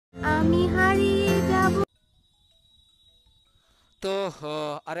আমি হারিয়ে যাব। তো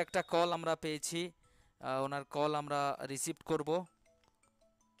আরেকটা কল আমরা পেয়েছি, ওনার কল আমরা রিসিভ করব।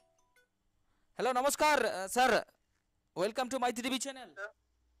 হ্যালো, নমস্কার sir, welcome to Maiti TV channel.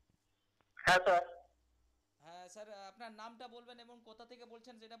 হ্যাঁ স্যার। হ্যাঁ স্যার, আপনার নামটা বলবেন এবং কোথা থেকে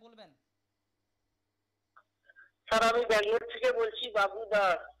বলছেন সেটা বলবেন। স্যার আমি ব্যাঙ্গালোর থেকে বলছি, বাবু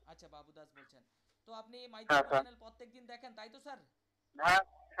দাস। আচ্ছা, বাবু দাস বলছেন। তো আপনি মাইতি হ্যাঁ টিভি স্যার। চ্যানেল প্রত্যেকদিন দেখেন, তাই তো স্যার? হ্যাঁ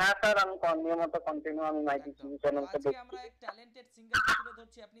হ্যাঁ স্যার, আমি নিয়মিত কন্টিনিউ আমি মাইটি একদম। টিভি তো চ্যানেলটা আজকে দেখছি। আমরা এক ট্যালেন্টেড সিঙ্গারকে তুলে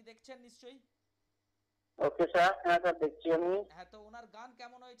ধরছি, আপনি দেখছেন নিশ্চয়ই। ওকে স্যার, হ্যাঁ স্যার দেখছি আমি। হ্যাঁ, তো ওনার গান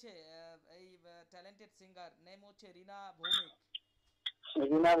কেমন হয়েছে? এই ট্যালেন্টেড সিঙ্গার নেম হচ্ছে রিনা ভৌমিক।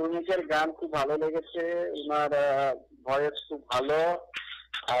 রীনা ভৌমিকের গান খুব ভালো লেগেছে, ওনার ভয়েস খুব ভালো।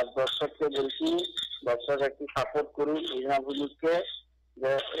 আর দর্শককে বলছি, দর্শক একটু সাপোর্ট করুন রীনা ভৌমিককে,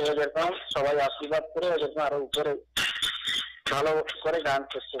 যে এরকম সবাই আশীর্বাদ করে এরকম আরো উপরে ভালো করে গান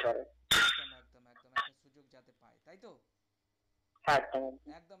করতে পারে। একদম একদম একদম, একটা সুযোগ যাতে পায়, তাই তো? হ্যাঁ একদম।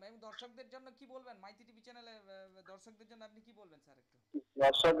 একদম। এবং দর্শকদের জন্য কি বলবেন, মাইতি টিভি চ্যানেলে দর্শকদের জন্য আপনি কি বলবেন স্যার একটু?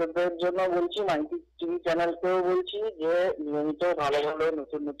 দর্শকদের জন্য বলছি, মাইটি টিভি চ্যানেলকেও বলছি যে নিয়মিত ভালো ভালো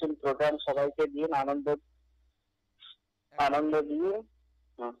নতুন নতুন প্রোগ্রাম সবাইকে দিন, আনন্দ দিন।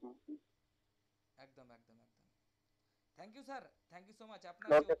 একদম একদম একদম। Thank you sir, thank you so much. আপনার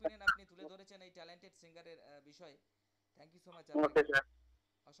যে ওপিনিয়ন আপনি তুলে ধরেছেন এই ট্যালেন্টেড সিঙ্গারের বিষয়ে, thank you so much okay আপনাকে, স্যার।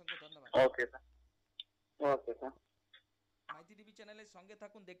 অসংখ্য ধন্যবাদ। Okay sir. Okay sir. Maiti TV চ্যানেলের সঙ্গে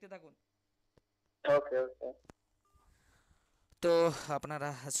থাকুন, দেখতে থাকুন। ওকে ওকে। তো আপনারা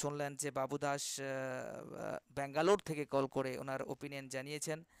শুনলেন যে বাবু দাস ব্যাঙ্গালোর থেকে কল করে ওনার ওপিনিয়ন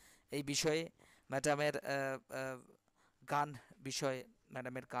জানিয়েছেন এই বিষয়ে, ম্যাডামের গান বিষয়ে,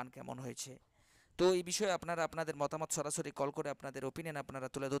 ম্যাডামের গান কেমন হয়েছে। তো এই বিষয়ে আপনারা আপনাদের মতামত সরাসরি কল করে আপনাদের ওপিনিয়ন আপনারা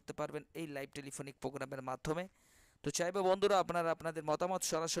তুলে ধরতে পারবেন এই লাইভ টেলিফোনিক প্রোগ্রামের মাধ্যমে। তো চাইবো বন্ধুরা আপনারা আপনাদের মতামত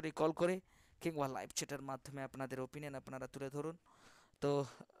সরাসরি কল করে কিংবা লাইভ চ্যাটের মাধ্যমে আপনাদের ওপিনিয়ন আপনারা তুলে ধরুন। তো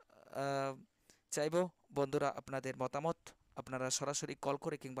চাইবো বন্ধুরা আপনাদের মতামত আপনারা সরাসরি কল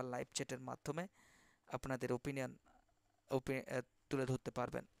করে কিংবা লাইভ চ্যাটের মাধ্যমে আপনাদের ওপিনিয়ন তুলে ধরতে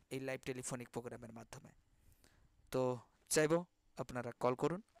পারবেন এই লাইভ টেলিফোনিক প্রোগ্রামের মাধ্যমে। তো চাইবো আপনারা কল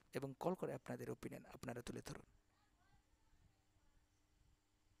করুন এবং কল করে আপনাদের ওপিনিয়ন আপনারা তুলে ধরুন।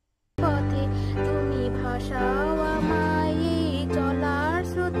 পথে তুমি ভাসাও আমায় এই চলার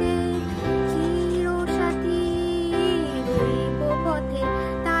স্রোতে, চিরসাথী রইব পথে,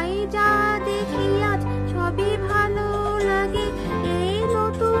 তাই যা দেখি আজ সবই ভালো লাগে, এই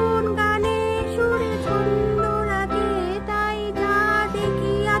নতুন গানে সুরে ছন্দ রাগে, তাই যা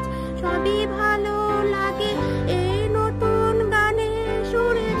দেখি আজ সবই ভালো লাগে, এই নতুন গানে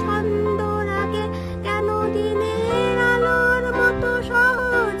সুরে ছন্দ রাগে, কেন দিনের আলোর মতো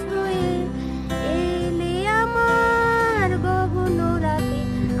সহজ হয়ে এলে আমার গহন রাতে,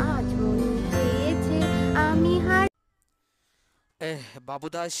 আজ মন চেয়েছে আমি বাবু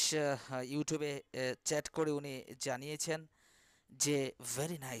দাস ইউটিউবে চ্যাট করে উনি জানিয়েছেন যে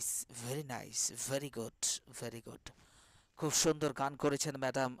very nice, very nice, very good, very good, খুব সুন্দর গান করেছেন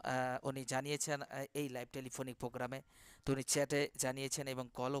ম্যাডাম, উনি জানিয়েছেন এই লাইভ টেলিফোনিক প্রোগ্রামে। তো উনি চ্যাটে জানিয়েছেন এবং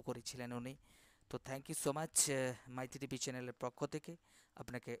কলও করেছিলেন উনি। তো thank you so much Maiti TV চ্যানেলের পক্ষ থেকে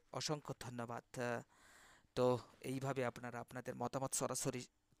আপনাকে অসংখ্য ধন্যবাদ। তো এইভাবে আপনারা আপনাদের মতামত সরাসরি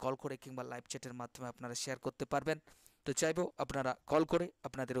কল করে কিংবা লাইভ চ্যাটের মাধ্যমে আপনারা শেয়ার করতে পারবেন। তো চাইবো আপনারা কল করে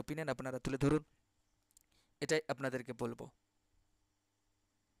আপনাদের ওপিনিয়ন আপনারা তুলে ধরুন, এটাই আপনাদেরকে বলবো।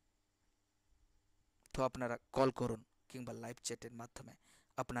 তো আপনারা কল করুন কিংবা লাইভ চ্যাটের মাধ্যমে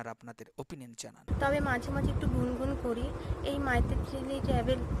আপনারা আপনাদের ওপিনিয়ন জানান। তবে মাঝে মাঝে একটু গুনগুন করি এই মাইতি টিভি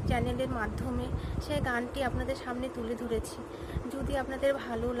চ্যানেলের মাধ্যমে, সেই গানটি আপনাদের সামনে তুলে ধরেছি। যদি আপনাদের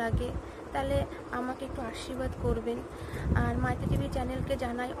ভালো লাগে তাহলে আমাকে একটু আশীর্বাদ করবেন। আর মাইতি টিভি চ্যানেলকে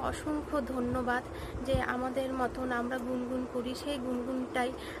জানাই অসংখ্য ধন্যবাদ যে আমাদের মতন আমরা গুনগুন করি, সেই গুনগুনটাই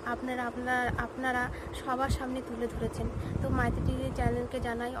আপনারা সবার সামনে তুলে ধরেছেন। তো মাইতি টিভি চ্যানেলকে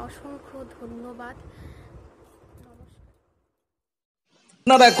জানাই অসংখ্য ধন্যবাদ।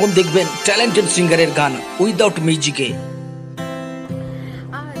 আপনারা এখন দেখবেন ট্যালেন্টেড সিঙ্গারের গান উইদাউট মিউজিকে।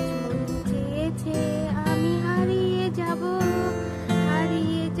 আজ মন চেয়েছে আমি হারিয়ে যাব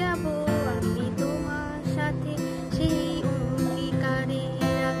আমি তোমার সাথে, সেই অঙ্গীকারে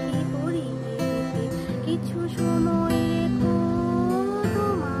রাখি পরিয়ে দিতে কিছু সময়।